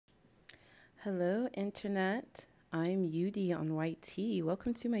Hello, Internet. I'm UD on White Tea.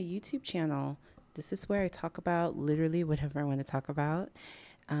 Welcome to my YouTube channel. This is where I talk about literally whatever I want to talk about.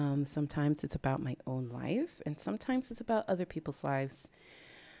 Sometimes it's about my own life, and sometimes it's about other people's lives.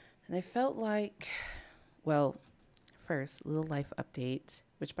 And I felt like, well, first, a little life update,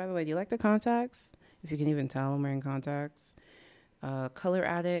 which, by the way, do you like the contacts? If you can even tell I'm wearing contacts. Color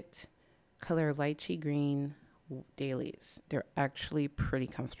Addict, color lychee green dailies. They're actually pretty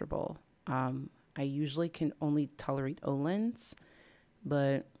comfortable. I usually can only tolerate Olens,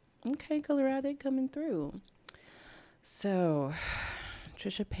 but okay, Color Addict coming through. So,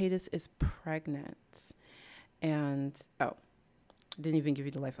 Trisha Paytas is pregnant. And, didn't even give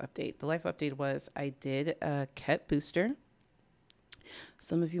you the life update. The life update was I did a Ket booster.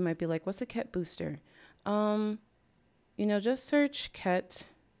 Some of you might be like, what's a Ket booster? Just search Ket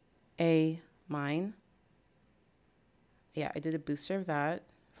A mine. Yeah, I did a booster of that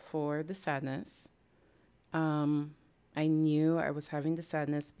for the sadness. I knew I was having the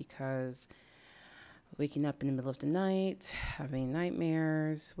sadness because waking up in the middle of the night, having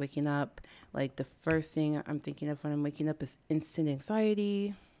nightmares, waking up, like the first thing I'm thinking of when I'm waking up is instant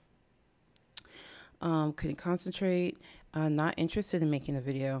anxiety. Couldn't concentrate, not interested in making a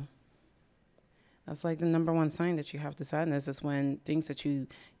video. That's like the number one sign that you have the sadness is when things that you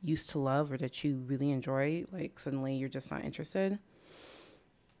used to love or that you really enjoy, like suddenly you're just not interested.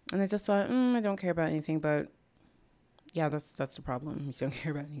 And I just thought, I don't care about anything, but yeah, that's the problem. You don't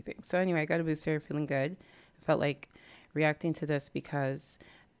care about anything. So anyway, I got a booster, feeling good. I felt like reacting to this because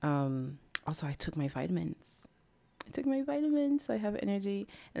also I took my vitamins. So I have energy.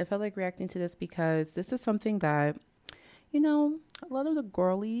 And I felt like reacting to this because this is something that, a lot of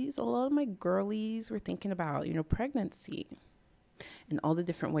my girlies were thinking about, pregnancy and all the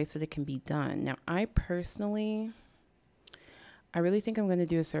different ways that it can be done. Now, I really think I'm going to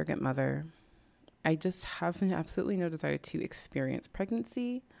do a surrogate mother. I just have absolutely no desire to experience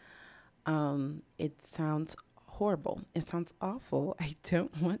pregnancy. It sounds horrible. It sounds awful. I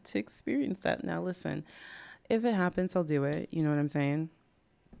don't want to experience that. Now, listen, if it happens, I'll do it. You know what I'm saying?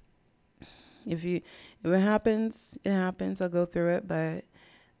 If it happens, it happens. I'll go through it. But,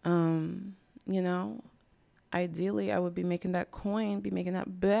 ideally, I would be making that coin, be making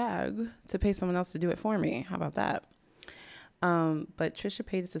that bag to pay someone else to do it for me. How about that? But Trisha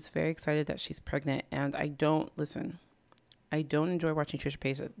Paytas is very excited that she's pregnant, and I don't enjoy watching Trisha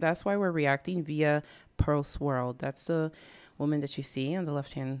Paytas. That's why we're reacting via Pearl Swirl. That's the woman that you see on the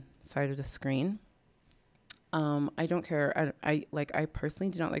left-hand side of the screen. I don't care. I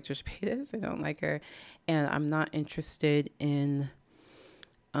personally do not like Trisha Paytas. I don't like her, and I'm not interested in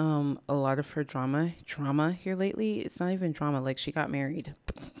a lot of her drama here lately. It's not even drama. Like, she got married.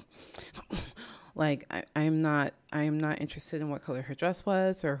 Like, I am not interested in what color her dress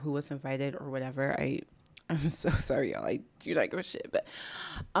was or who was invited or whatever. I'm so sorry, y'all. I do not give a shit. But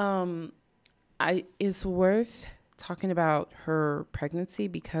it's worth talking about her pregnancy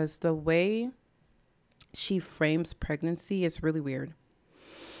because the way she frames pregnancy is really weird.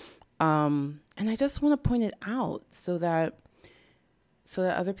 And I just want to point it out so that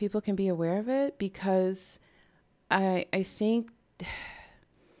other people can be aware of it, because I think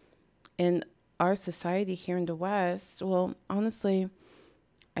in our society here in the West, well, honestly,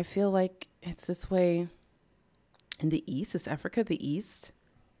 I feel like it's this way in the East. Is Africa the East?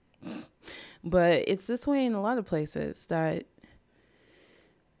 But it's this way in a lot of places, that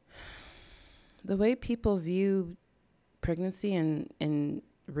the way people view pregnancy and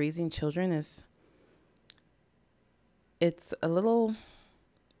raising children it's a little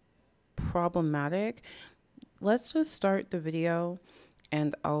problematic. Let's just start the video.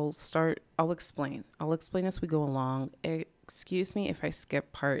 And I'll explain. I'll explain as we go along. Excuse me if I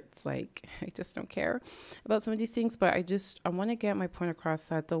skip parts. Like, I just don't care about some of these things. But I want to get my point across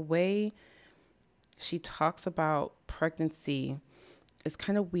that the way she talks about pregnancy is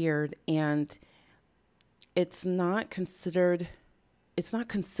kind of weird. And it's not considered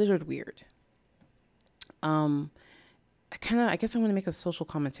weird. I guess I want to make a social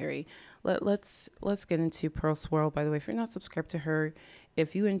commentary. Let's get into Pearl Swirl. By the way, if you're not subscribed to her,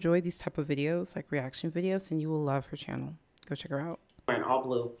 if you enjoy these type of videos, like reaction videos, then you will love her channel. Go check her out. And all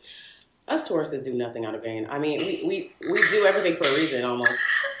blue. Us Tauruses do nothing out of vain. I mean, we do everything for a reason, almost.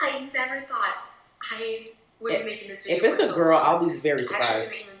 I never thought I would be making this video. If it's a girl, I'll be very surprised. I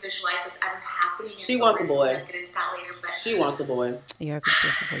didn't even visualize this ever happening. She wants a boy. Get into that later, but she wants a boy. Yeah, I think she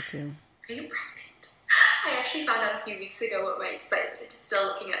wants a boy too. Are you pregnant? I actually found out a few weeks ago what my excitement still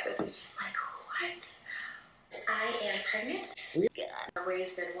looking at this is just like, what? I am pregnant. More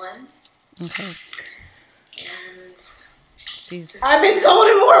ways than one. Okay. And I've been told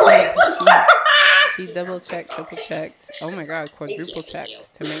in more ways. She double checked, triple checked. Oh my God, quadruple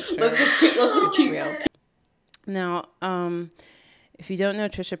checked to make sure. Let's just keep real. Now, if you don't know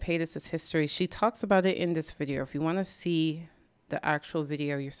Trisha Paytas' history, she talks about it in this video. If you want to see the actual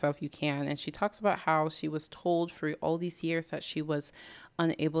video yourself, you can. And she talks about how she was told for all these years that she was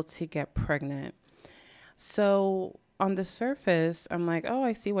unable to get pregnant. So on the surface, I'm like, oh,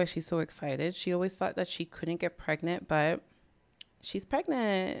 I see why she's so excited. She always thought that she couldn't get pregnant, but she's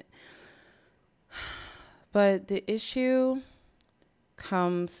pregnant. But the issue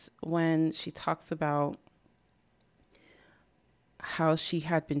comes when she talks about how she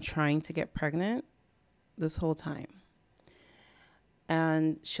had been trying to get pregnant this whole time.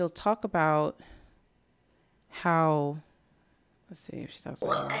 And she'll talk about how, let's see if she talks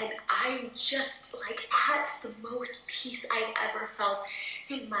about it. And I'm just like at the most peace I've ever felt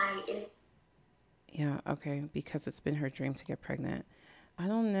in my... Yeah, okay, because it's been her dream to get pregnant. I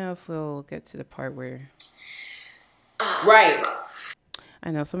don't know if we'll get to the part where... Right. I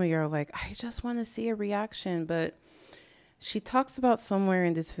know some of you are like, I just want to see a reaction, but she talks about somewhere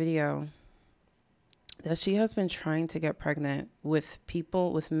in this video that she has been trying to get pregnant with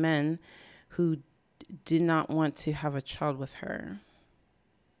people, with men who did not want to have a child with her.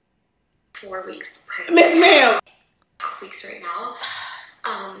 4 weeks pregnant. Miss Ma'am. 12 weeks right now.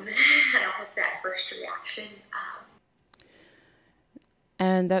 That was that first reaction.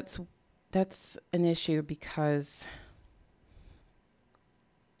 And that's an issue because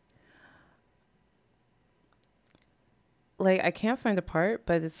like I can't find the part,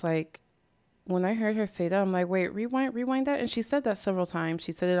 but it's like when I heard her say that, I'm like, wait, rewind that. And she said that several times.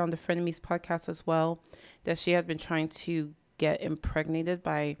 She said it on the Frenemies podcast as well, that she had been trying to get impregnated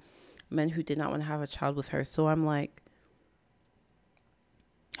by men who did not want to have a child with her. So I'm like,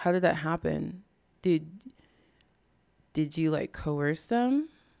 how did that happen? Did you like coerce them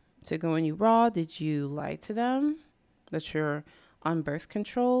to go in you raw? Did you lie to them that you're on birth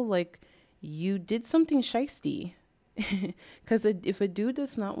control? Like you did something shiesty. Because if a dude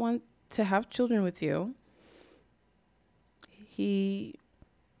does not want to have children with you, he's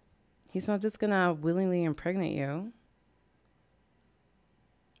not just gonna willingly impregnate you.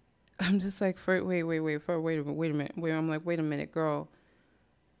 I'm just like, wait a minute. I'm like, wait a minute, girl.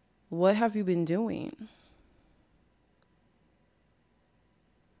 What have you been doing?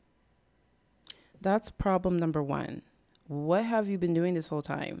 That's problem number one. What have you been doing this whole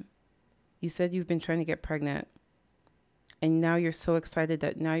time? You said you've been trying to get pregnant. And now you're so excited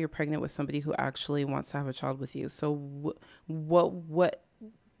that now you're pregnant with somebody who actually wants to have a child with you. So what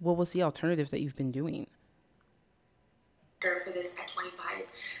was the alternative that you've been doing? For this at 25.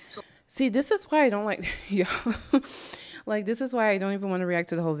 So see, this is why I don't like, yeah. Like, this is why I don't even want to react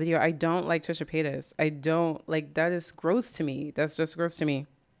to the whole video. I don't like Trisha Paytas. I don't, like, that is gross to me. That's just gross to me.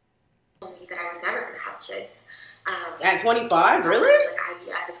 Told me that I was never going to have kids. At 25, really? Like,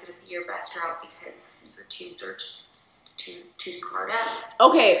 IVF is going to be your best route because your tubes are just too scarred up.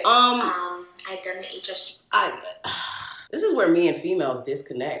 Okay, I've done the HSG. This is where me and females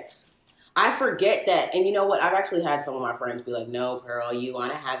disconnect. I forget that, and you know what? I've actually had some of my friends be like, no, girl, you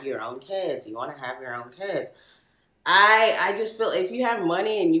want to have your own kids. You want to have your own kids. I just feel if you have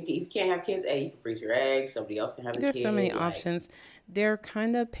money and if you can't have kids, hey, you can freeze your eggs. Somebody else can have a kid. There's so many options. They're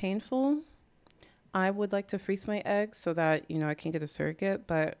kind of painful. I would like to freeze my eggs so that, I can get a surrogate,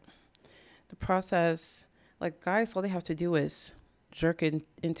 but the process... Like, guys, all they have to do is jerk it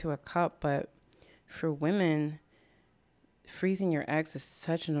into a cup. But for women, freezing your eggs is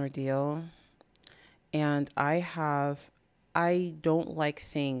such an ordeal. And I don't like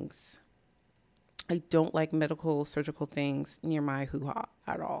things. I don't like medical, surgical things near my hoo-ha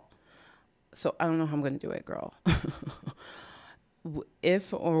at all. So I don't know how I'm going to do it, girl.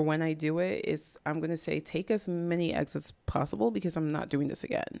 If or when I do it, I'm going to say take as many eggs as possible because I'm not doing this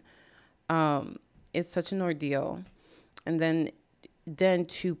again. It's such an ordeal. And then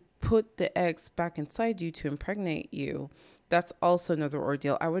to put the eggs back inside you to impregnate you, that's also another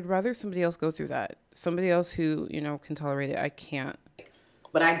ordeal. I would rather somebody else go through that. Somebody else who, can tolerate it. I can't.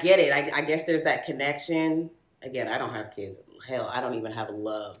 But I get it. I guess there's that connection. Again, I don't have kids. Hell, I don't even have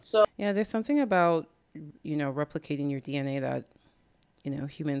love. So yeah, there's something about, replicating your DNA that,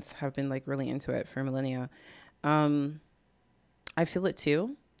 humans have been like really into it for millennia. I feel it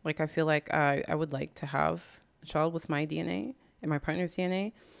too. Like, I feel like I would like to have a child with my DNA and my partner's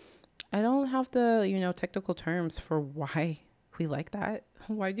DNA. I don't have the, technical terms for why we like that.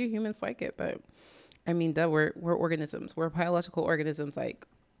 Why do humans like it? But, I mean, we're organisms. We're biological organisms, like,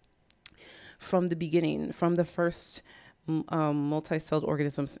 from the beginning, from the first multi-celled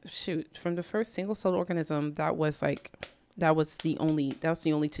organisms. From the first single-celled organism that was, like, That was the only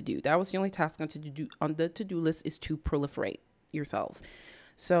to do. That was the only task on the to-do list, is to proliferate yourself.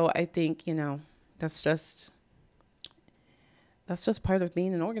 So I think, that's just part of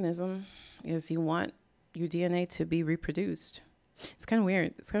being an organism, is you want your DNA to be reproduced. It's kind of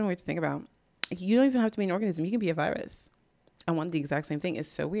weird. It's kind of weird to think about. You don't even have to be an organism. You can be a virus. I want the exact same thing. It's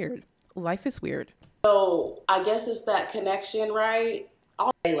so weird. Life is weird. So I guess it's that connection, right?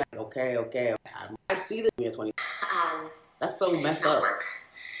 I'll say like, okay. I see the 20. That's so messed up. Work.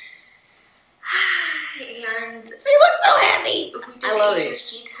 And she looks so happy. I love it.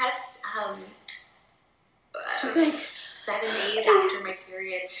 ADHD test. She's like 7 days after my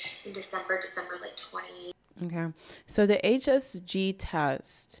period in December like 20. Okay. So the HSG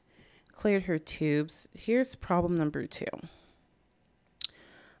test cleared her tubes. Here's problem number 2.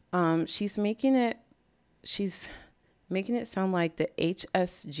 She's making it sound like the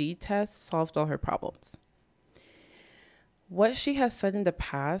HSG test solved all her problems. What she has said in the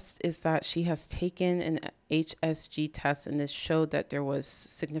past is that she has taken an HSG test and it showed that there was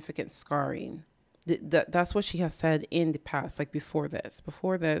significant scarring. That's what she has said in the past, like before this.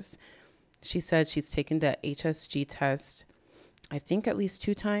 Before this, she said she's taken the HSG test, I think at least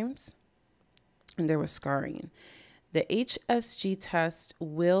 2 times, and there was scarring. The HSG test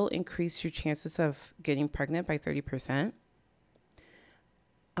will increase your chances of getting pregnant by 30%.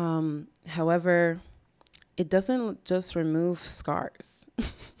 However, it doesn't just remove scars.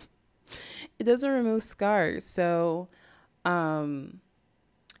 It doesn't remove scars. So I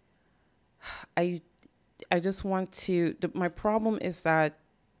just want to, my problem is that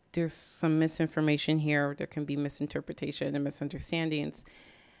there's some misinformation here. There can be misinterpretation and misunderstandings.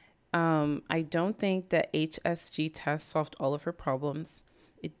 I don't think the HSG test solved all of her problems.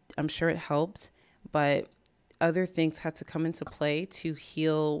 I'm sure it helped, but other things had to come into play to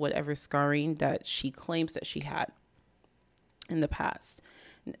heal whatever scarring that she claims that she had in the past.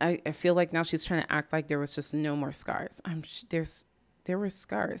 I feel like now she's trying to act like there was just no more scars. There were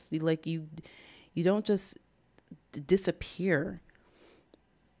scars. You don't just disappear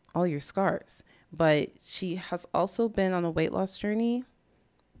all your scars. But she has also been on a weight loss journey.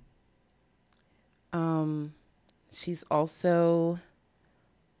 She's also,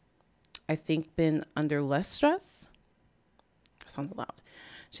 I think, been under less stress. That sounds loud.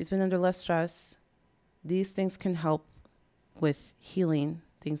 She's been under less stress. These things can help with healing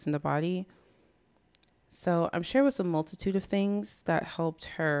things in the body. So I'm sure it was a multitude of things that helped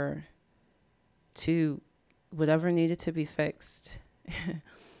her to whatever needed to be fixed,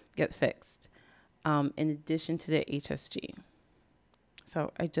 get fixed, in addition to the HSG.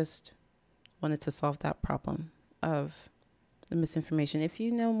 So I just wanted to solve that problem of the misinformation. If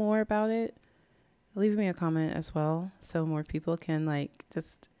you know more about it, leave me a comment as well, so more people can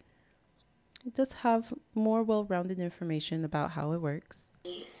just have more well-rounded information about how it works.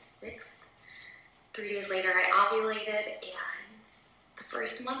 6th, 3 days later, I ovulated, and the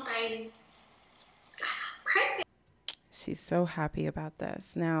first month I got pregnant. She's so happy about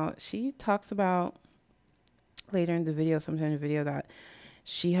this. Now, she talks about later in the video, sometime in the video, that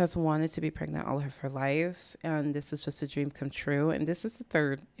she has wanted to be pregnant all of her life, and this is just a dream come true. And this is the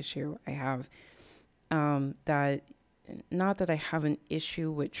third issue I have. That not that I have an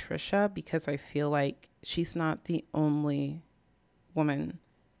issue with Trisha, because I feel like she's not the only woman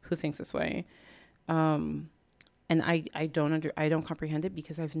who thinks this way. And I don't comprehend it,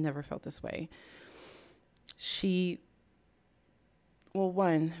 because I've never felt this way.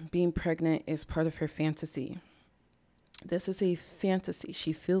 One, being pregnant is part of her fantasy. This is a fantasy.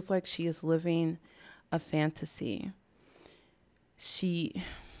 She feels like she is living a fantasy.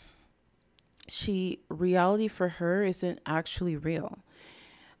 Reality for her isn't actually real.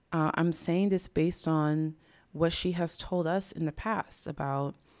 I'm saying this based on what she has told us in the past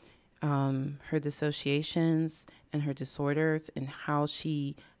about her dissociations and her disorders, and how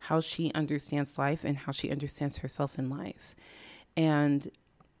she understands life and how she understands herself in life. And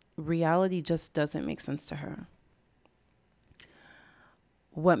reality just doesn't make sense to her.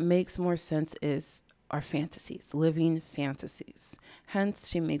 What makes more sense is our fantasies, living fantasies. Hence,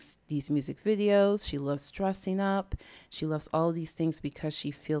 she makes these music videos. She loves dressing up. She loves all these things because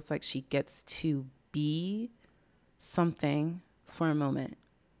she feels like she gets to be something for a moment.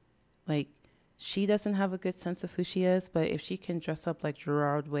 Like, she doesn't have a good sense of who she is, but if she can dress up like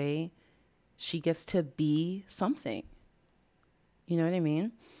Gerard Way, she gets to be something. You know what I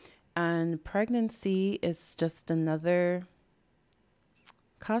mean? And pregnancy is just another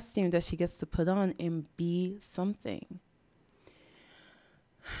costume that she gets to put on and be something.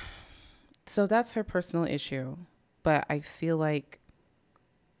 So that's her personal issue. But I feel like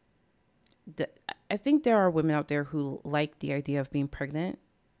I think there are women out there who like the idea of being pregnant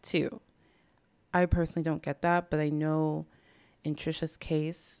too. I personally don't get that, but I know in Trisha's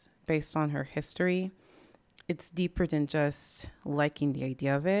case, based on her history, it's deeper than just liking the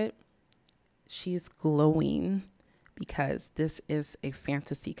idea of it. She's glowing because this is a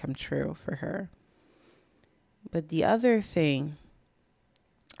fantasy come true for her. But the other thing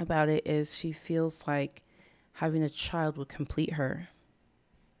about it is she feels like having a child would complete her.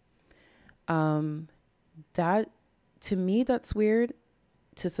 That, to me, that's weird.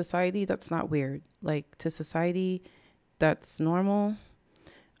 To society, that's not weird. Like, to society, that's normal.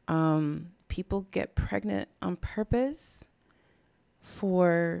 People get pregnant on purpose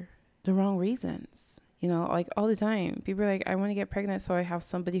for the wrong reasons. You know, like all the time. People are like, I want to get pregnant so I have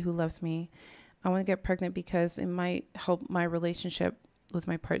somebody who loves me. I want to get pregnant because it might help my relationship with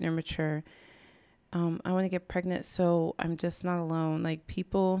my partner mature. I want to get pregnant so I'm just not alone. Like,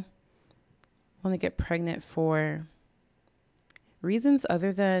 people want to get pregnant for reasons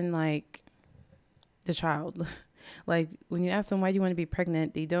other than like the child. Like, when you ask them, why do you want to be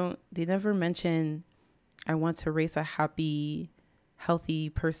pregnant? They never mention, I want to raise a happy, healthy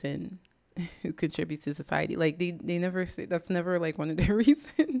person who contributes to society. Like, they never say, that's never like one of their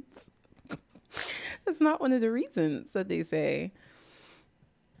reasons. That's not one of the reasons that they say.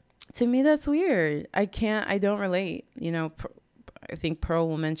 To me, that's weird. I don't relate. You know, I think Pearl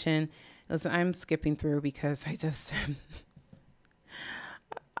will mention, listen, I'm skipping through because I just,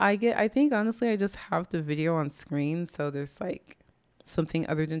 I think honestly, I just have the video on screen. So there's like something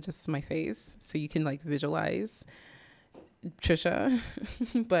other than just my face. So you can like visualize Trisha.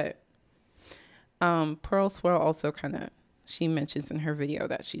 But Pearl Swirl also kind of, she mentions in her video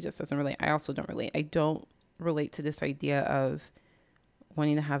that she just doesn't relate. I also don't relate. I don't relate to this idea of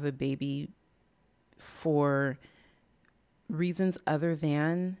wanting to have a baby for reasons other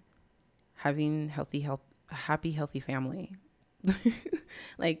than having a happy, healthy family.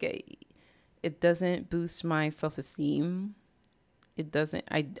 Like, it doesn't boost my self-esteem. It doesn't,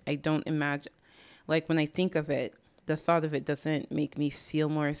 I don't imagine, like, when I think of it, the thought of it doesn't make me feel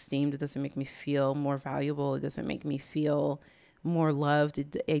more esteemed. It doesn't make me feel more valuable. It doesn't make me feel more loved.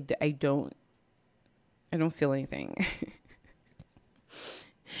 I don't feel anything.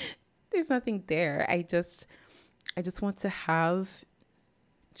 There's nothing there. I just want to have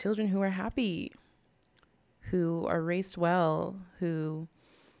children who are happy, who are raised well, who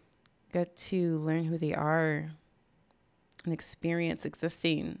get to learn who they are and experience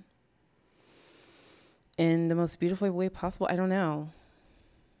existing in the most beautiful way possible. I don't know.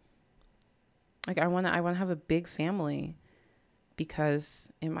 Like, I want to have a big family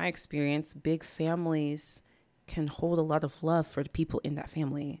because in my experience, big families can hold a lot of love for the people in that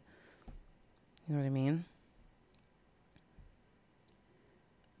family. You know what I mean?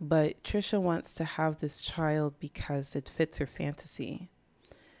 But Trisha wants to have this child because it fits her fantasy.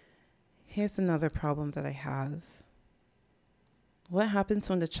 Here's another problem that I have. What happens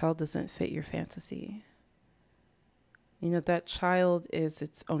when the child doesn't fit your fantasy? You know, that child is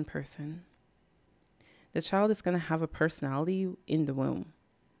its own person. The child is going to have a personality in the womb.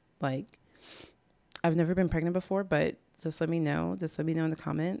 Like, I've never been pregnant before, but just let me know. Just let me know in the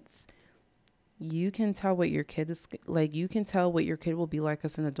comments. You can tell what your kid is like. You can tell what your kid will be like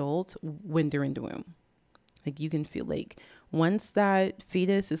as an adult when they're in the womb. Like, you can feel like once that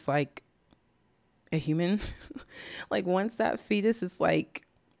fetus is like a human, like once that fetus is like,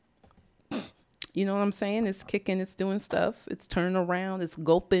 you know what I'm saying? It's kicking, it's doing stuff, it's turning around, it's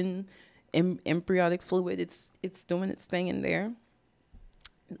gulping embryonic fluid, it's doing its thing in there.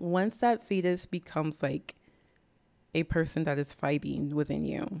 Once that fetus becomes like a person that is vibing within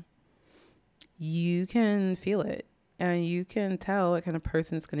you, you can feel it and you can tell what kind of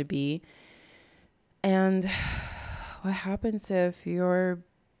person it's going to be. And what happens if your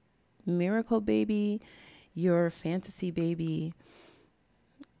miracle baby, your fantasy baby,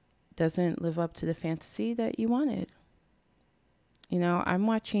 doesn't live up to the fantasy that you wanted? You know, I'm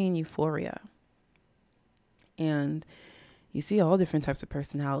watching Euphoria, and you see all different types of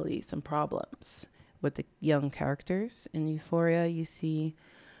personalities and problems with the young characters. In Euphoria, you see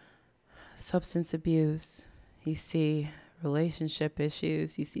substance abuse, you see relationship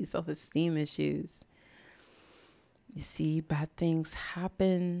issues, you see self-esteem issues, you see bad things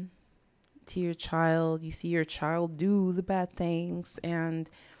happen to your child, you see your child do the bad things, and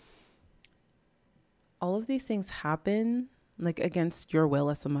all of these things happen like against your will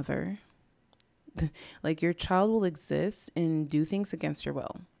as a mother. Like, your child will exist and do things against your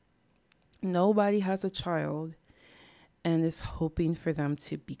will. Nobody has a child and is hoping for them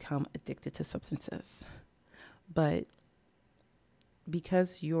to become addicted to substances. But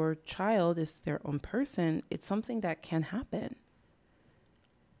because your child is their own person, it's something that can happen.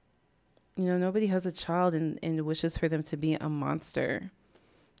 You know, nobody has a child and wishes for them to be a monster,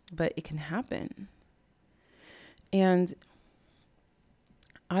 but it can happen. And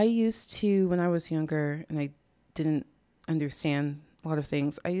I used to, when I was younger and I didn't understand a lot of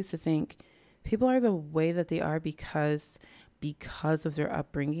things, I used to think people are the way that they are because of their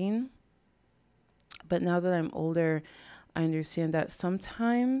upbringing. But now that I'm older, I understand that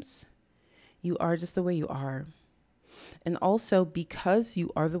sometimes you are just the way you are. And also, because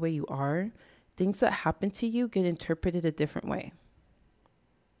you are the way you are, things that happen to you get interpreted a different way.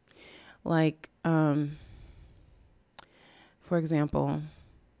 Like, for example,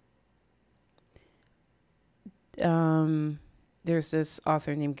 there's this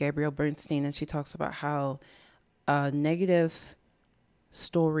author named Gabrielle Bernstein, and she talks about how a negative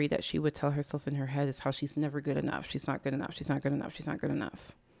story that she would tell herself in her head is how she's never good enough. She's not good enough. She's not good enough. She's not good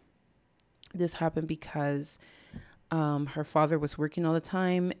enough. This happened because her father was working all the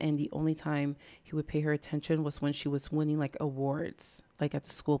time, and the only time he would pay her attention was when she was winning like awards, like at the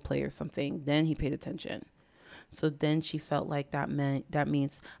school play or something. Then he paid attention. So then she felt like that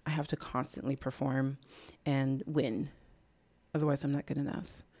means I have to constantly perform and win. Otherwise, I'm not good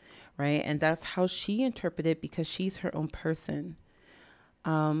enough. Right. And that's how she interpreted it because she's her own person.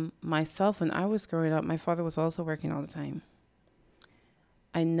 Myself, when I was growing up, my father was also working all the time.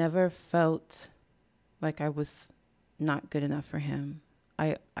 I never felt like I was not good enough for him.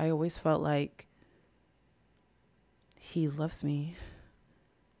 I always felt like he loves me,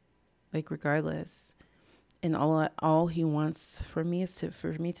 like regardless. And all he wants for me is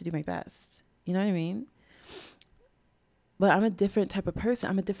for me to do my best. You know what I mean? But I'm a different type of person.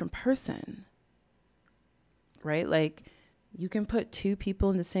 I'm a different person, right? Like you can put two people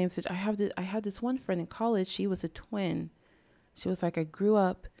in the same situation. I had this one friend in college. She was a twin. She was like, I grew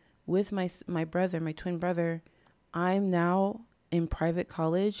up with my brother, my twin brother. I'm now in private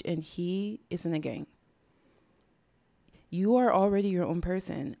college and he is in a gang. You are already your own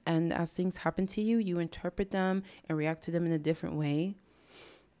person. And as things happen to you, you interpret them and react to them in a different way.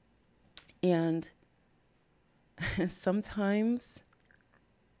 And sometimes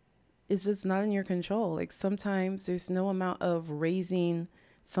it's just not in your control. Like sometimes there's no amount of raising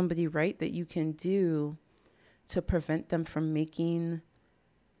somebody right that you can do to prevent them from making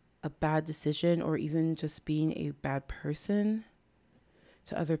a bad decision or even just being a bad person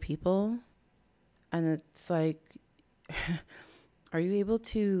to other people. And it's like, are you able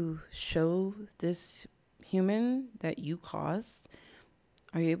to show this human that you caused?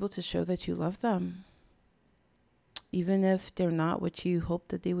 Are you able to show that you love them? Even if they're not what you hoped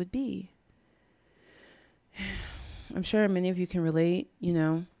that they would be. I'm sure many of you can relate, you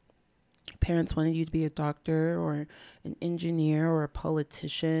know. Parents wanted you to be a doctor or an engineer or a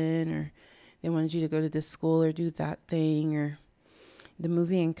politician, or they wanted you to go to this school or do that thing. Or the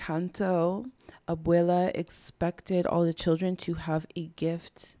movie Encanto, Abuela expected all the children to have a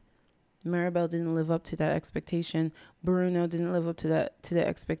gift. Maribel didn't live up to that expectation. Bruno didn't live up to that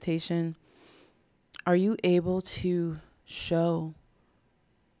expectation. Are you able to show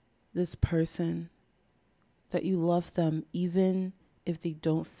this person that you love them even if they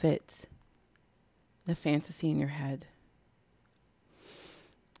don't fit the fantasy in your head?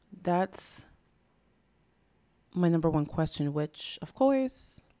 That's my number one question, which, of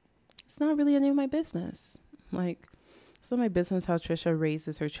course, it's not really any of my business. Like, it's not my business how Trisha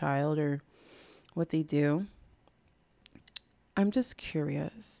raises her child or what they do. I'm just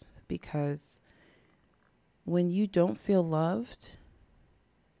curious because when you don't feel loved,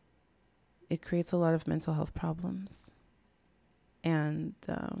 it creates a lot of mental health problems. And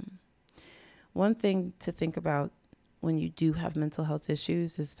one thing to think about when you do have mental health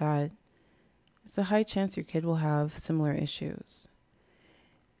issues is that it's a high chance your kid will have similar issues.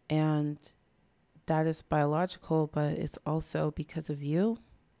 And that is biological, but it's also because of you.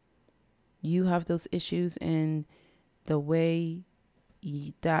 You have those issues in the way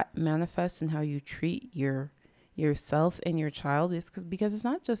that manifests in how you treat yourself and your child. Is because it's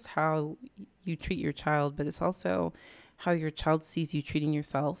not just how you treat your child, but it's also how your child sees you treating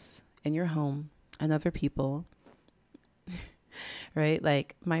yourself and your home and other people. Right?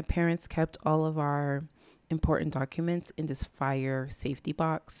 Like my parents kept all of our important documents in this fire safety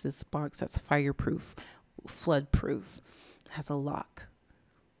box, this box that's fireproof, flood proof, has a lock.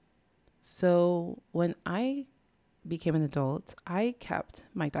 So when I became an adult, I kept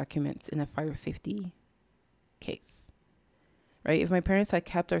my documents in a fire safety case, right? If my parents had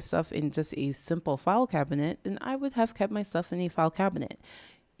kept our stuff in just a simple file cabinet, then I would have kept my stuff in a file cabinet.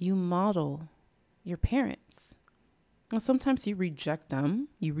 You model your parents. And sometimes you reject them.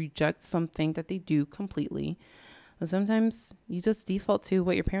 You reject something that they do completely. And sometimes you just default to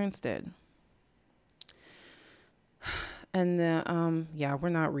what your parents did. And yeah, we're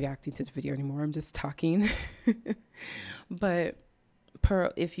not reacting to the video anymore. I'm just talking. But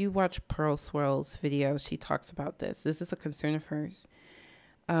Pearl, if you watch Pearl Swirl's video, she talks about this. This is a concern of hers.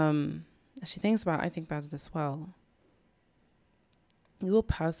 She thinks about, I think about it as well. You will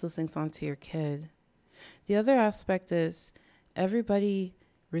pass those things on to your kid. The other aspect is everybody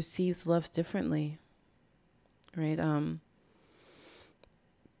receives love differently, right?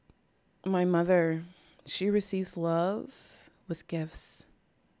 My mother, she receives love with gifts.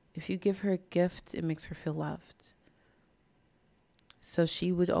 If you give her a gift, it makes her feel loved. So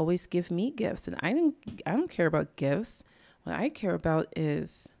she would always give me gifts, and I don't care about gifts. What I care about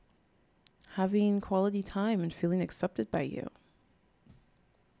is having quality time and feeling accepted by you,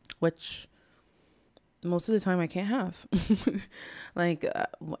 which most of the time I can't have. Like,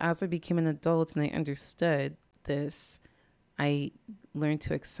 as I became an adult and I understood this, I learned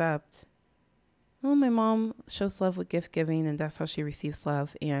to accept, well, my mom shows love with gift giving, and that's how she receives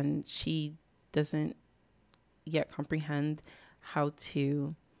love. And she doesn't yet comprehend how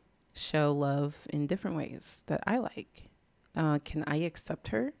to show love in different ways that I like. Can I accept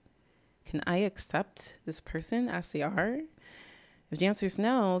her? Can I accept this person as they are? If the answer is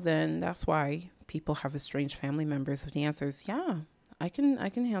no, then that's why people have estranged family members. If the answer is yeah, I can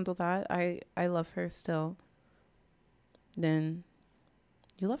handle that. I love her still. Then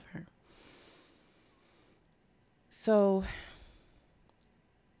you love her. So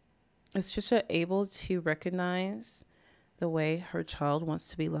is Trisha able to recognize the way her child wants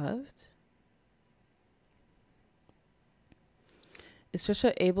to be loved? Is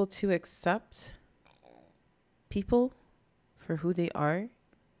Trisha able to accept people for who they are,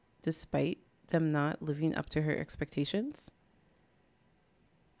 despite them not living up to her expectations?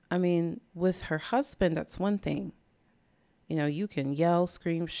 I mean, with her husband, that's one thing. You know, you can yell,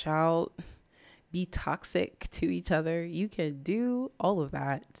 scream, shout, be toxic to each other. You can do all of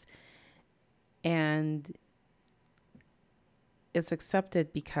that. And it's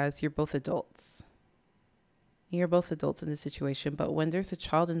accepted because you're both adults. You're both adults in the situation. But when there's a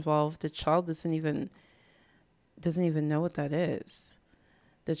child involved, the child doesn't even know what that is.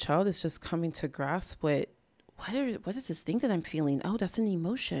 The child is just coming to grasp what is this thing that I'm feeling? Oh, that's an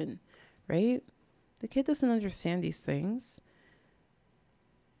emotion, right? The kid doesn't understand these things.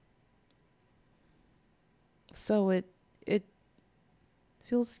 So it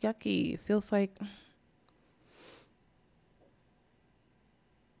feels yucky. It feels like,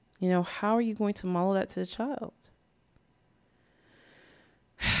 you know, how are you going to model that to the child?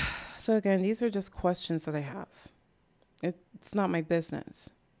 So again, these are just questions that I have. It's not my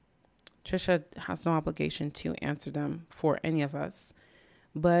business. Trisha has no obligation to answer them for any of us.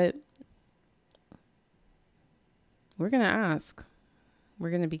 But we're going to ask.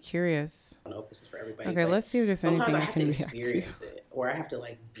 We're going to be curious. I don't know if this is for everybody. Okay, let's see if there's anything I can react to. Sometimes I have to experience it, or I have to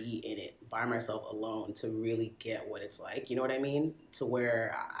like be in it by myself alone to really get what it's like. You know what I mean? To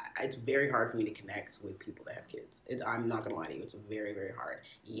where it's very hard for me to connect with people that have kids. I'm not going to lie to you. It's very, very hard.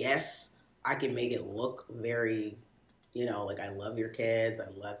 Yes, I can make it look very, you know, like I love your kids.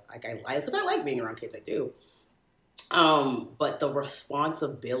 Because I like being around kids. I do. But the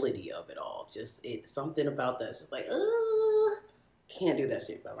responsibility of it all, it's something about that. It's just like, can't do that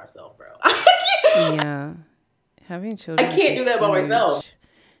shit by myself, bro. Yeah. Having children. I can't do that by myself.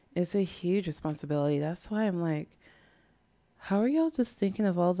 It's a huge responsibility. That's why I'm like, how are y'all just thinking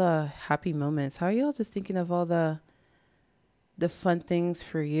of all the happy moments? How are y'all just thinking of all the fun things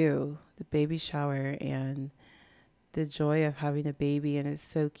for you? The baby shower and the joy of having a baby, and it's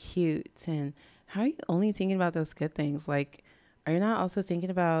so cute. And how are you only thinking about those good things? Like, are you not also thinking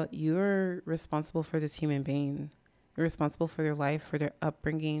about you're responsible for this human being? You're responsible for their life, for their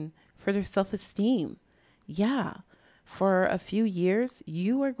upbringing, for their self-esteem. Yeah. For a few years,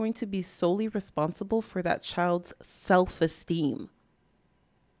 you are going to be solely responsible for that child's self-esteem.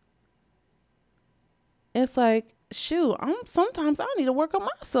 It's like, shoot, sometimes I need to work on my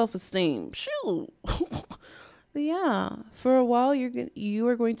self-esteem. Shoot. But yeah, for a while, you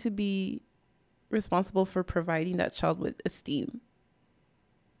are going to be responsible for providing that child with esteem.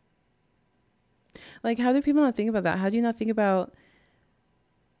 Like, how do people not think about that? How do you not think about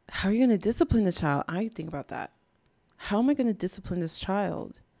how are you going to discipline the child? I think about that. How am I going to discipline this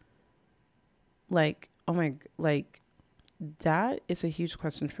child? Like, that is a huge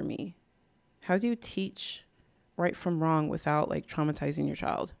question for me. How do you teach right from wrong without like traumatizing your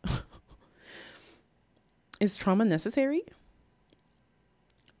child? Is trauma necessary?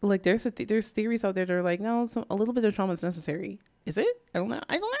 Like there's theories out there that are like, no, a little bit of trauma is necessary. Is it? I don't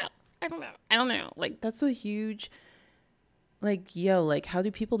know. Like that's a huge, like, yo, like how do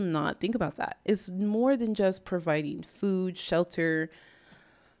people not think about that? It's more than just providing food, shelter,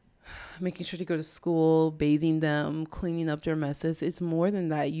 making sure to go to school, bathing them, cleaning up their messes. It's more than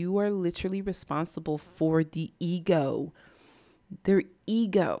that. You are literally responsible for the ego. Their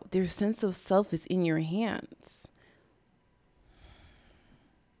ego, their sense of self is in your hands.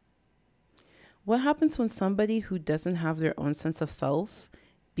 What happens when somebody who doesn't have their own sense of self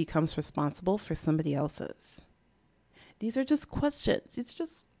becomes responsible for somebody else's? These are just questions. These are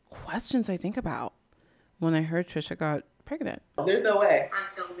just questions I think about when I heard Trisha got pregnant. There's no way. On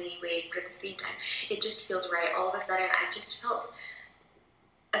so many ways, but at the same time, it just feels right. All of a sudden, I just felt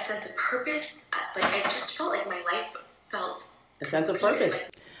a sense of purpose. Like I just felt like my life felt a sense of purpose.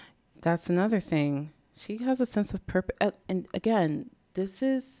 That's another thing. She has a sense of purpose. And again, this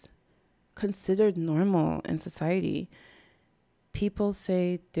is considered normal in society. People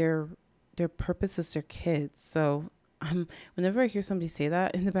say their purpose is their kids. So whenever I hear somebody say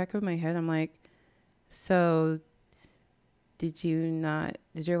that, in the back of my head, I'm like, so did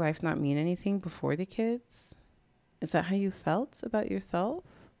your life not mean anything before the kids? Is that how you felt about yourself?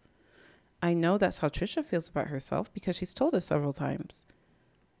 I know that's how Trisha feels about herself because she's told us several times.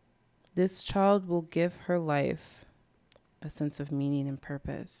 This child will give her life a sense of meaning and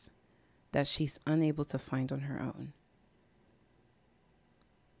purpose that she's unable to find on her own.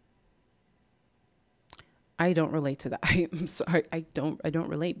 I don't relate to that. I'm sorry. I don't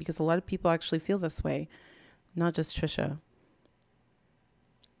relate because a lot of people actually feel this way. Not just Trisha.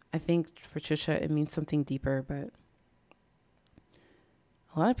 I think for Trisha, it means something deeper, but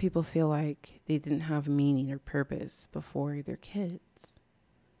a lot of people feel like they didn't have meaning or purpose before their kids.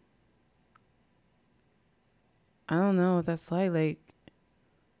 I don't know what that's like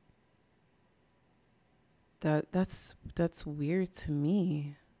that's weird to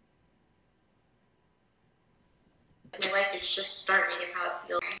me. My life is just starting is how it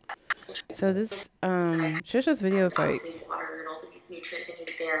feels. So this Trisha's video is like water and all the nutrients I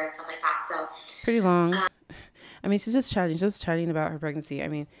needed there and stuff like that. So pretty long. I mean, she's just chatting about her pregnancy. I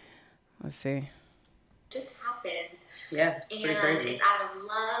mean, let's see. It just happens. Yeah, and pretty crazy. It's out of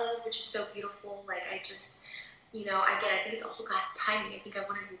love, which is so beautiful. Like I just, I think it's all God's timing. I think I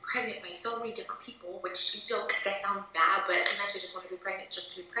wanted to be pregnant by so many different people, which I guess sounds bad, but sometimes I just want to be pregnant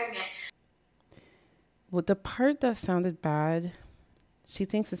just to be pregnant. Well, the part that sounded bad, she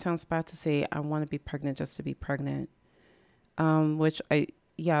thinks it sounds bad to say, I want to be pregnant just to be pregnant. Which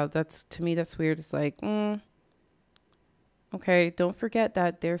that's, to me, that's weird. It's like, okay, don't forget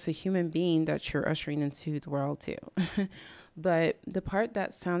that there's a human being that you're ushering into the world too. But the part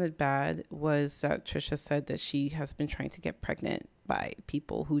that sounded bad was that Trisha said that she has been trying to get pregnant by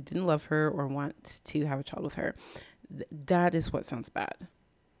people who didn't love her or want to have a child with her. That is what sounds bad.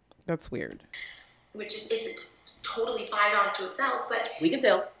 That's weird. Which is totally fine onto itself, but we can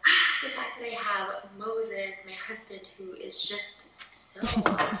tell. The fact that I have Moses, my husband, who is just so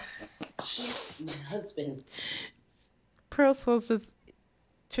he's my husband. Pearl Swell's just,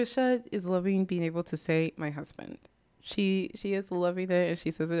 Trisha is loving being able to say my husband. She is loving it, and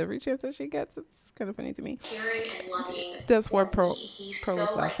she says it every chance that she gets. It's kind of funny to me. Caring and loving. That's why Pearl is so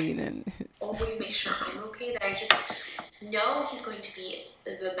laughing and always make sure I'm okay. That I just know he's going to be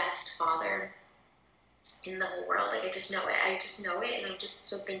the best father in the whole world. Like I just know it, and I'm just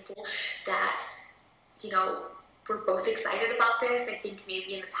so thankful that we're both excited about this. I think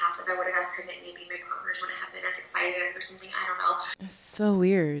maybe in the past, if I would have gotten pregnant, maybe my partners wouldn't have been as excited or something. I don't know. It's so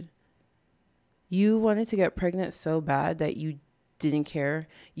weird. You wanted to get pregnant so bad that you didn't care.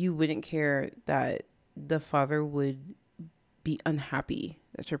 You wouldn't care that the father would be unhappy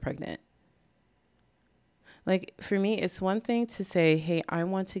that you're pregnant. Like for me, it's one thing to say, hey, I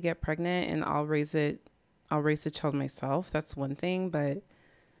want to get pregnant and I'll raise the child myself. That's one thing, but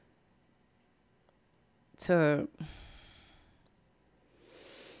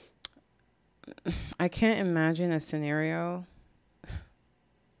I can't imagine a scenario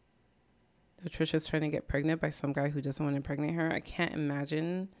that Trisha's trying to get pregnant by some guy who doesn't want to impregnate her. I can't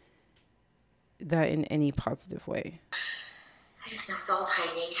imagine that in any positive way. I just know it's all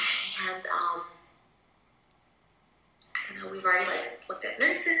timing, and I don't know. We've already looked at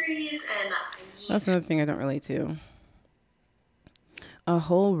nurseries, and that's another thing I don't relate to. A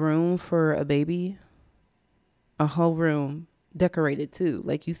whole room for a baby. A whole room decorated too.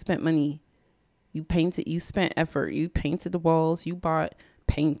 Like you spent money, you painted, you spent effort, you painted the walls, you bought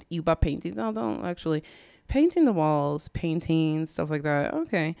paintings. No, don't actually. Painting the walls, painting, stuff like that.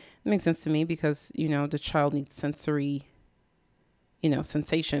 Okay. It makes sense to me because, the child needs sensory,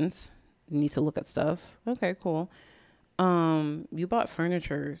 sensations. You need to look at stuff. Okay, cool. You bought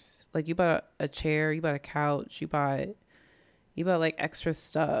furnitures. Like you bought a chair, you bought a couch, you bought like extra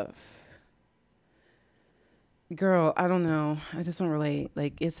stuff. Girl, I don't know. I just don't relate.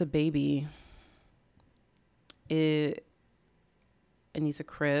 Like it's a baby. It needs a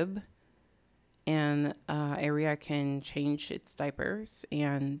crib and area can change its diapers,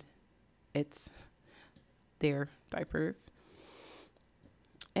 and it's their diapers.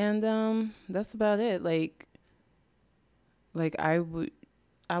 And that's about it. Like I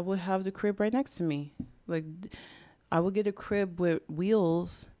would have the crib right next to me. Like I would get a crib with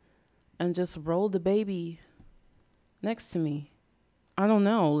wheels and just roll the baby next to me. I don't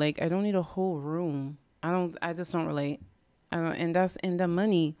know. Like I don't need a whole room. I just don't relate. And the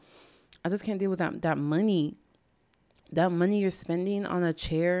money. I just can't deal with that money. That money you're spending on a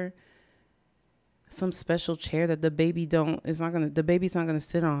chair, some special chair that the baby's not gonna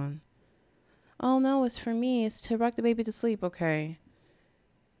sit on. Oh no, it's for me. It's to rock the baby to sleep. Okay.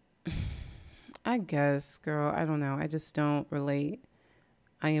 I guess, girl, I don't know. I just don't relate.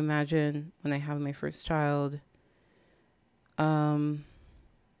 I imagine when I have my first child,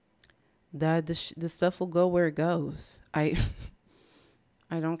 that the stuff will go where it goes. I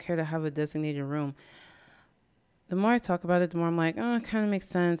don't care to have a designated room. The more I talk about it, the more I'm like, oh, it kind of makes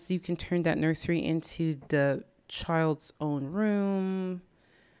sense. You can turn that nursery into the child's own room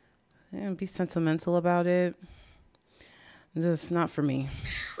and be sentimental about it. Just not for me.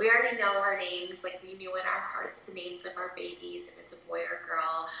 We already know our names. Like we knew in our hearts the names of our babies, if it's a boy or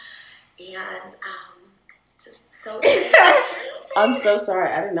girl. And just so I'm so sorry.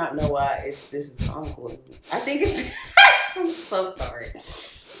 I did not know why this is comical. I think it's I'm so sorry.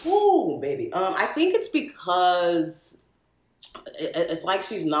 Ooh, baby. I think it's because it's like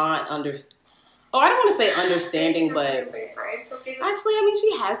she's not I don't want to say understanding, but actually, I mean,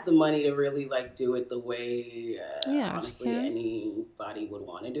 she has the money to really like do it the way honestly anybody would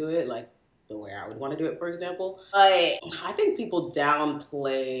want to do it, like the way I would want to do it, for example. But I think people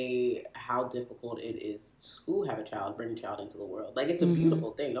downplay how difficult it is to have a child, bring a child into the world. Like it's a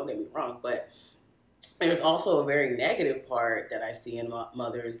beautiful thing. Don't get me wrong, but there's also a very negative part that I see in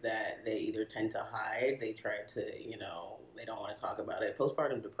mothers that they either tend to hide, they try to, they don't want to talk about it.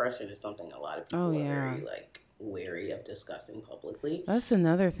 Postpartum depression is something a lot of people are very, wary of discussing publicly. That's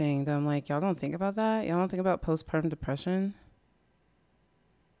another thing that I'm like, y'all don't think about that? Y'all don't think about postpartum depression?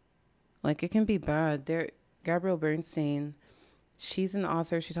 Like, it can be bad. Gabrielle Bernstein, she's an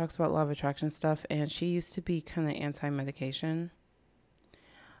author. She talks about law of attraction stuff, and she used to be kind of anti-medication.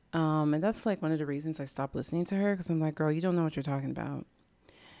 And that's like one of the reasons I stopped listening to her, because I'm like, girl, you don't know what you're talking about.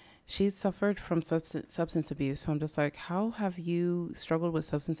 She's suffered from substance abuse. So I'm just like, how have you struggled with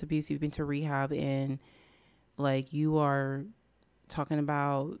substance abuse? You've been to rehab and like you are talking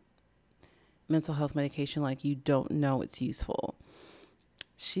about mental health medication like you don't know it's useful.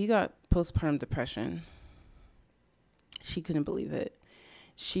 She got postpartum depression. She couldn't believe it.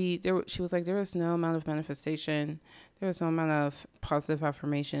 She was like, there was no amount of manifestation. There was no amount of positive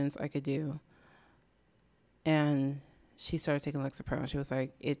affirmations I could do. And she started taking Lexapro. She was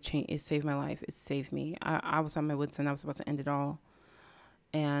like, it saved my life. It saved me. I was on my wits end. I was about to end it all.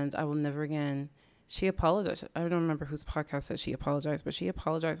 And I will never again. She apologized. I don't remember whose podcast said she apologized, but she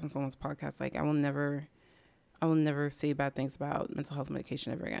apologized on someone's podcast. Like, I will never say bad things about mental health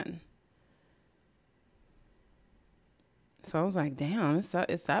medication ever again. So I was like, damn, it's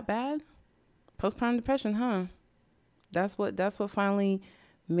that bad? Postpartum depression, huh? That's what finally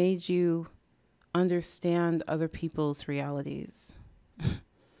made you understand other people's realities.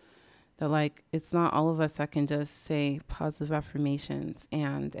 That like, it's not all of us that can just say positive affirmations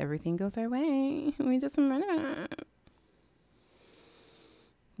and everything goes our way. We just remember.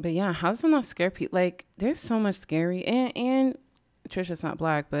 But yeah, how does it not scare people? Like, there's so much scary. And Trisha's not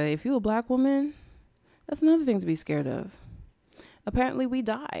black, but if you're a black woman, that's another thing to be scared of. Apparently we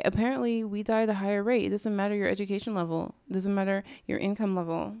die. Apparently we die at a higher rate. It doesn't matter your education level. It doesn't matter your income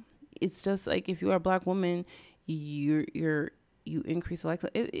level. It's just like if you are a black woman, you increase the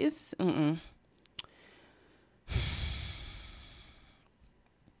likelihood. It's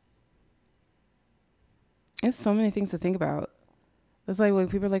It's so many things to think about. It's like when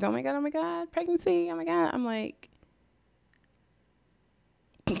people are like, oh my God, pregnancy, oh my God. I'm like,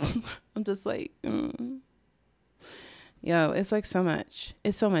 I'm just like, Yo, it's like so much.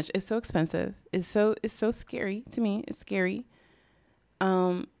 It's so much. It's so expensive. It's so scary to me. It's scary.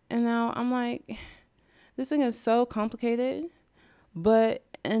 And now I'm like, this thing is so complicated, but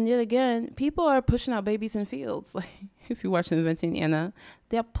And yet again, people are pushing out babies in fields. Like, if you're watching Inventing Anna,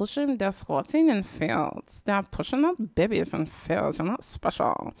 they're squatting in fields. They're pushing out babies in fields. They're not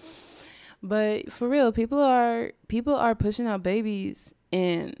special. But for real, people are pushing out babies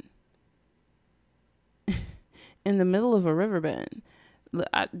in the middle of a riverbend.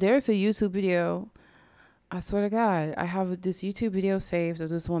 There's a YouTube video. I swear to God, I have this YouTube video saved of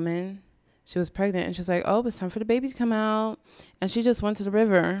this woman. She was pregnant and she's like, oh, it's time for the baby to come out. And she just went to the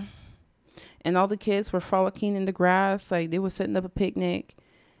river and all the kids were frolicking in the grass. Like, they were setting up a picnic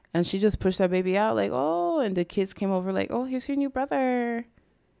and she just pushed that baby out like, oh, and the kids came over like, oh, here's your new brother.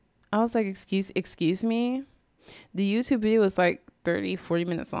 I was like, excuse me. The YouTube video was like 40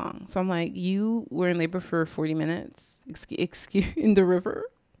 minutes long. So I'm like, you were in labor for 40 minutes excuse in the river.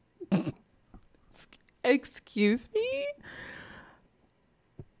 Excuse me.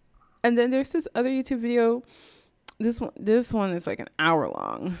 And then there's this other YouTube video. This one is like an hour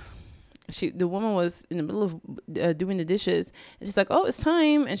long. The woman was in the middle of doing the dishes and she's like, oh, it's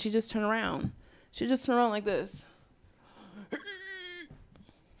time. And she just turned around. She just turned around like this.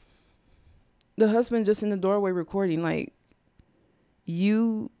 The husband just in the doorway recording, like,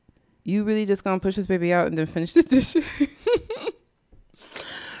 you really just gonna push this baby out and then finish the dishes.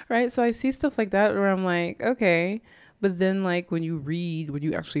 Right? So I see stuff like that where I'm like, okay. But then, like, when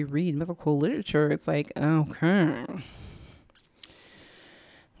you actually read medical literature, it's like, okay.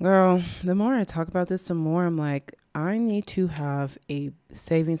 Girl, the more I talk about this, the more I'm like, I need to have a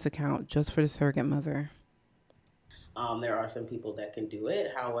savings account just for the surrogate mother. There are some people that can do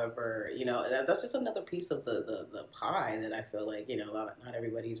it. However, that's just another piece of the pie that I feel like, not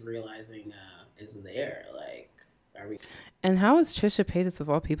everybody's realizing is there. Like, and how is Trisha Paytas, of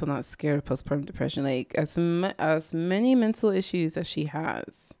all people, not scared of postpartum depression? Like, as many mental issues as she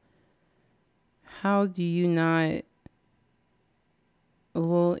has, how do you not?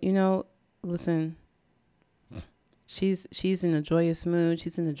 Well, listen. She's in a joyous mood.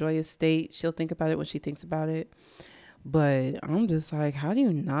 She's in a joyous state. She'll think about it when she thinks about it. But I'm just like, how do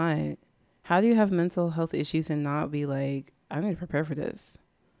you have mental health issues and not be like, I need to prepare for this?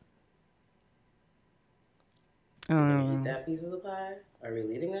 Are we going to eat that piece of the pie? Are we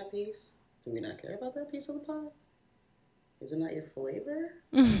leaving that piece? Do we not care about that piece of the pie? Is it not your flavor?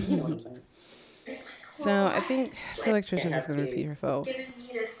 You know what I'm saying. So I feel like Trisha's just going to repeat herself. Giving me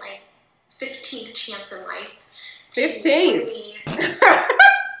this, like, 15th chance in life. 15?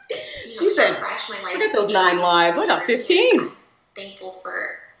 She said, forget those 9 lives. I got 15. I'm thankful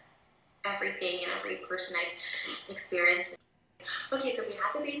for everything and every person I've experienced. Okay, so we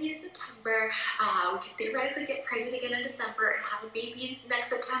had the baby in September. We could theoretically get pregnant again in December and have a baby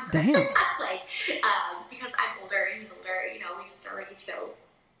next September. Damn. Because I'm older and he's older, we just are ready to go.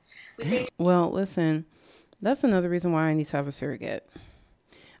 Well, listen, that's another reason why I need to have a surrogate.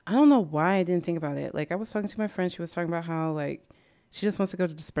 I don't know why I didn't think about it. Like, I was talking to my friend. She was talking about how, like, she just wants to go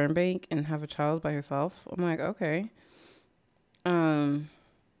to the sperm bank and have a child by herself. I'm like, okay. I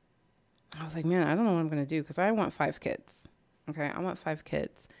was like, man, I don't know what I'm going to do because I want 5 kids. Okay, I want 5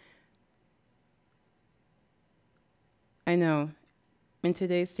 kids. I know. In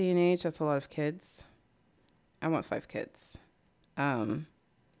today's day and age, that's a lot of kids. I want 5 kids.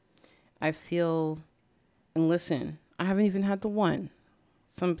 I feel, and listen, I haven't even had the one.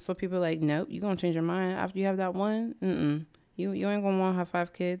 Some people are like, nope, you're going to change your mind after you have that one. You ain't going to want to have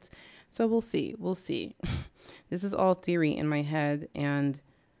 5 kids. So we'll see. This is all theory in my head. And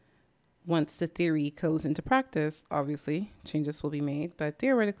once the theory goes into practice, obviously changes will be made. But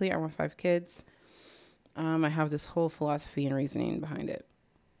theoretically, I want 5 kids. I have this whole philosophy and reasoning behind it.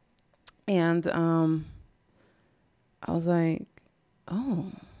 And I was like,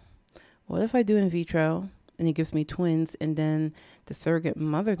 oh, what if I do in vitro and it gives me twins, and then the surrogate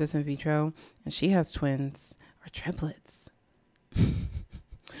mother does in vitro and she has twins or triplets?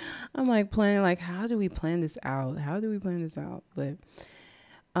 I'm like planning, like, how do we plan this out? But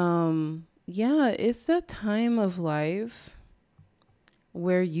yeah, it's that time of life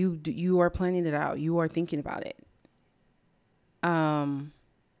where you are planning it out. You are thinking about it.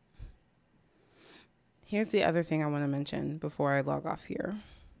 Here's the other thing I want to mention before I log off here.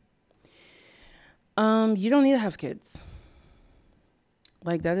 You don't need to have kids.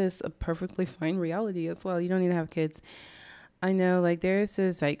 Like, that is a perfectly fine reality as well. You don't need to have kids. I know, like, there is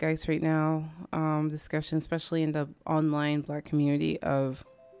this zeitgeist right now, discussion, especially in the online Black community of,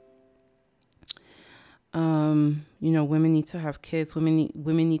 women need to have kids. Women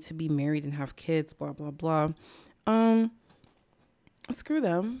need to be married and have kids, blah, blah, blah. Screw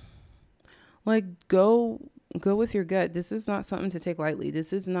them. Like, go with your gut. This is not something to take lightly.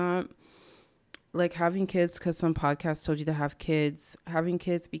 This is not like having kids because some podcast told you to have kids, having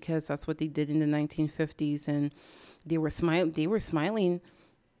kids because that's what they did in the 1950s, and they were smiling.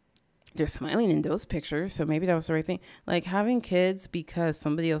 They're smiling in those pictures, so maybe that was the right thing. Like having kids because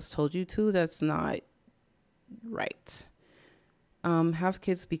somebody else told you to, that's not right. Have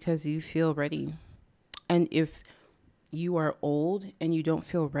kids because you feel ready. And if you are old and you don't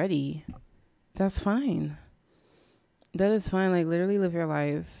feel ready, that's fine. That is fine. Like literally live your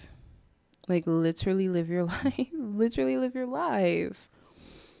life. Like literally live your life. Literally live your life.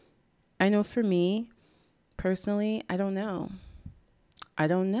 I know for me, personally, I don't know.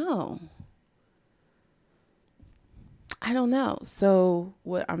 So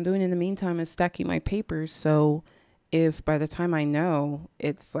what I'm doing in the meantime is stacking my papers. So if by the time I know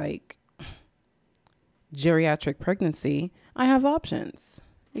it's like geriatric pregnancy, I have options.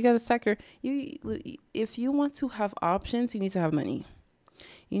 You got to stack if you want to have options, you need to have money.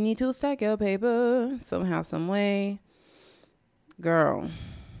 You need to stack your paper somehow, some way. Girl,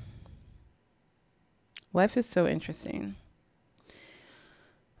 life is so interesting.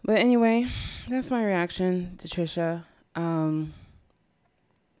 But anyway, that's my reaction to Trisha.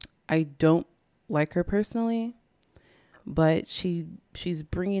 I don't like her personally, but she's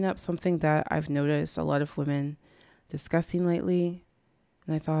bringing up something that I've noticed a lot of women discussing lately.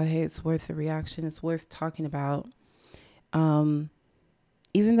 And I thought, hey, it's worth a reaction. It's worth talking about.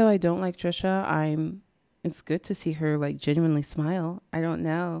 Even though I don't like Trisha, it's good to see her like genuinely smile. I don't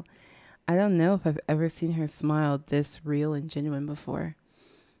know if I've ever seen her smile this real and genuine before.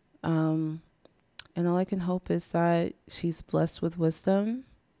 And all I can hope is that she's blessed with wisdom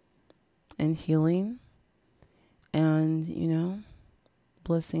and healing and,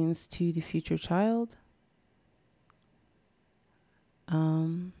 blessings to the future child.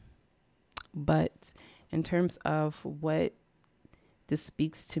 But in terms of what this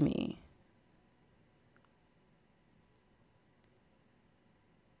speaks to me,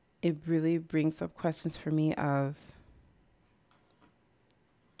 it really brings up questions for me of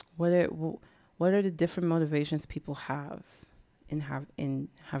what are the different motivations people have in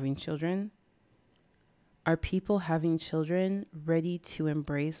having children? Are people having children ready to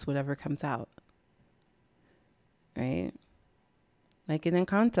embrace whatever comes out? Right? Like in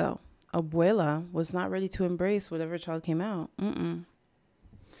Encanto, Abuela was not ready to embrace whatever child came out.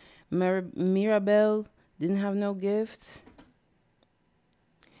 Mirabel didn't have no gift.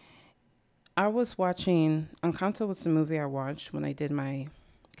 I was watching, Encanto was the movie I watched when I did my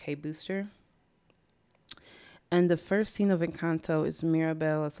K-booster. And the first scene of Encanto is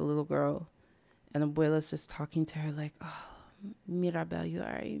Mirabel as a little girl. And Abuela's just talking to her like, oh, Mirabel, you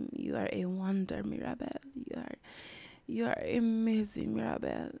are a wonder, Mirabel. You are amazing,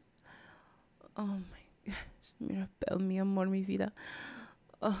 Mirabel. Oh my gosh, Mirabel, mi amor, mi vida.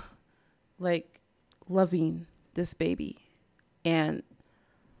 Oh, like loving this baby. And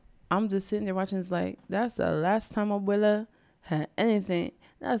I'm just sitting there watching. It's like, that's the last time Abuela had anything.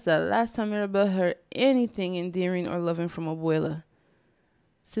 That's the last time Mirabel heard anything endearing or loving from Abuela.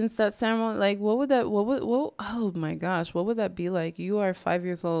 Since that ceremony, like, oh my gosh, what would that be like? You are 5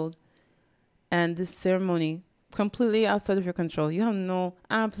 years old and this ceremony completely outside of your control. You have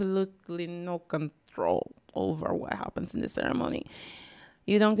absolutely no control over what happens in the ceremony.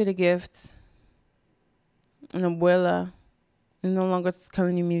 You don't get a gift. And Abuela is no longer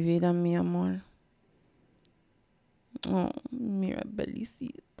calling you mi vida, mi amor. Oh,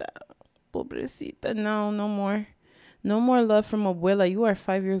 Mirabelicita, pobrecita. No more. No more love from Abuela. You are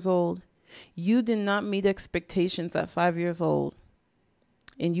 5 years old. You did not meet expectations at 5 years old.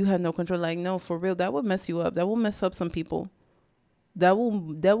 And you had no control. Like, no, for real, that would mess you up. That will mess up some people. That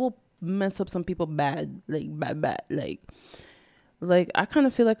will mess up some people bad. Like, bad. Like I kind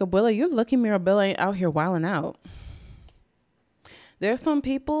of feel like, Abuela, you're lucky Mirabella ain't out here wilding out. There are some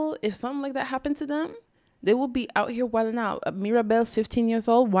people, if something like that happened to them, they will be out here wilding out. Mirabelle, 15 years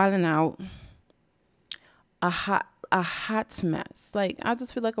old, wilding out. A hot mess. Like, I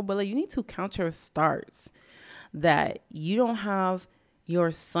just feel like, Abuela, you need to count your stars. That you don't have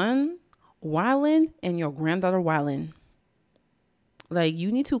your son wilding and your granddaughter wilding. Like,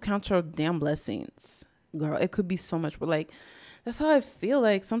 you need to count your damn blessings. Girl, it could be so much. But, like, that's how I feel.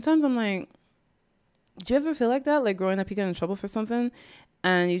 Like, sometimes I'm like, do you ever feel like that? Like, growing up, you get in trouble for something.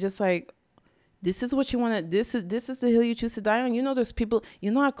 And you just like, this is what you want to, this is the hill you choose to die on. You know, there's people,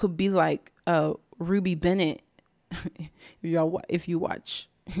 I could be like Ruby Bennett. If you watch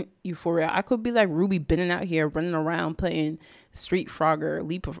Euphoria, I could be like Ruby Bennett out here running around playing Street Frogger,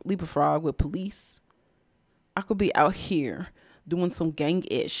 Leapfrog with police. I could be out here doing some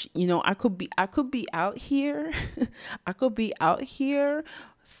gang-ish. I could be out here. I could be out here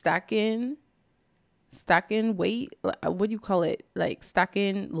stacking stacking weight. What do you call it? Like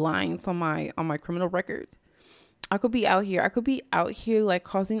stacking lines on my criminal record. I could be out here. I could be out here like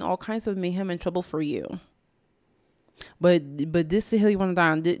causing all kinds of mayhem and trouble for you. But this is the hill you want to die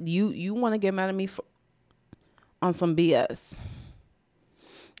on. You want to get mad at me on some BS.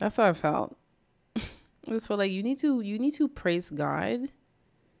 That's how I felt. I just feel like you need to praise God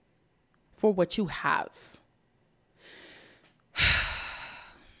for what you have.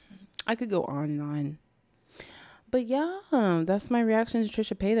 I could go on and on. But yeah, that's my reaction to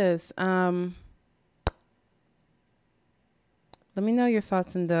Trisha Paytas. Let me know your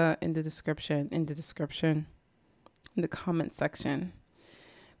thoughts in the comment section,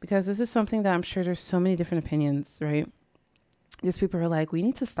 because this is something that I'm sure there's so many different opinions, right? There's people who are like, we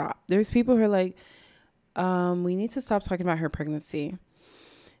need to stop. There's people who are like, we need to stop talking about her pregnancy.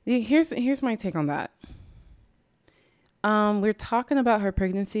 Here's my take on that. We're talking about her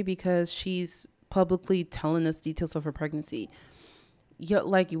pregnancy because she's publicly telling us details of her pregnancy.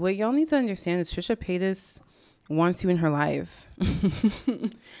 Like, what y'all need to understand is Trisha Paytas wants you in her life.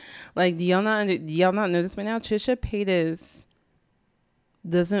 Like, do y'all not notice by now? Trisha Paytas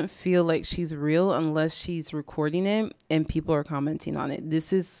doesn't feel like she's real unless she's recording it and people are commenting on it.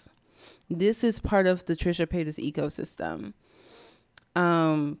 This is part of the Trisha Paytas ecosystem.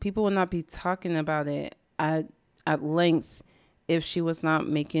 People will not be talking about it at length if she was not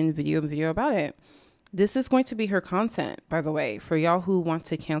making video about it. This is going to be her content, by the way, for y'all who want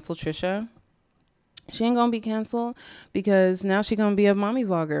to cancel Trisha. She ain't gonna be canceled because now she gonna be a mommy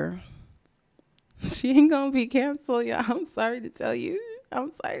vlogger. She ain't gonna be canceled, y'all. I'm sorry to tell you.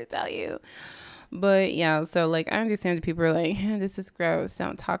 But yeah, so like I understand that people are like, this is gross,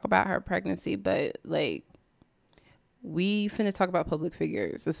 don't talk about her pregnancy, but like we finna talk about public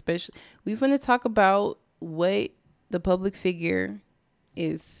figures, especially we finna talk about what the public figure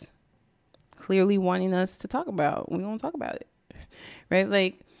is clearly wanting us to talk about. We're gonna talk about it. Right?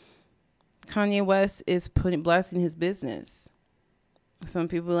 Like Kanye West is blasting his business. Some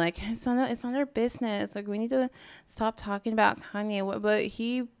people are like, it's not their business. Like, we need to stop talking about Kanye. But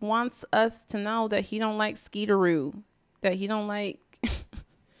he wants us to know that he don't like Skeeteroo. That he don't like...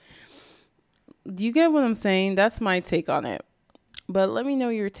 Do you get what I'm saying? That's my take on it. But let me know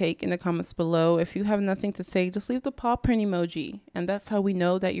your take in the comments below. If you have nothing to say, just leave the paw print emoji. And that's how we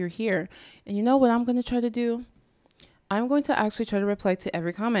know that you're here. And you know what I'm going to try to do? I'm going to actually try to reply to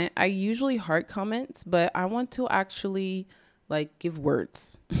every comment. I usually heart comments, but I want to actually like give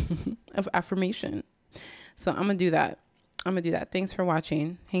words of affirmation. So I'm going to do that. Thanks for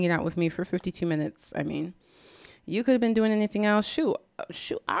watching, hanging out with me for 52 minutes. I mean, you could have been doing anything else. Shoot,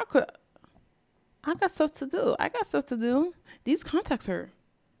 I got stuff to do. These contacts are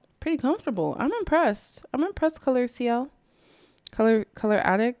pretty comfortable. I'm impressed. Color CL. Color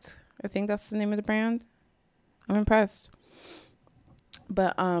Addict. I think that's the name of the brand. I'm impressed.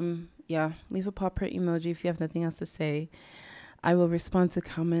 But yeah, leave a paw print emoji if you have nothing else to say. I will respond to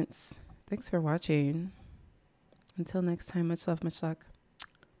comments. Thanks for watching. Until next time, much love, much luck.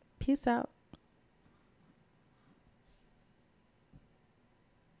 Peace out.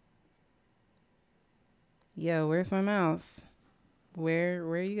 Yo, where's my mouse?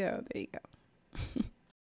 Where you go? There you go.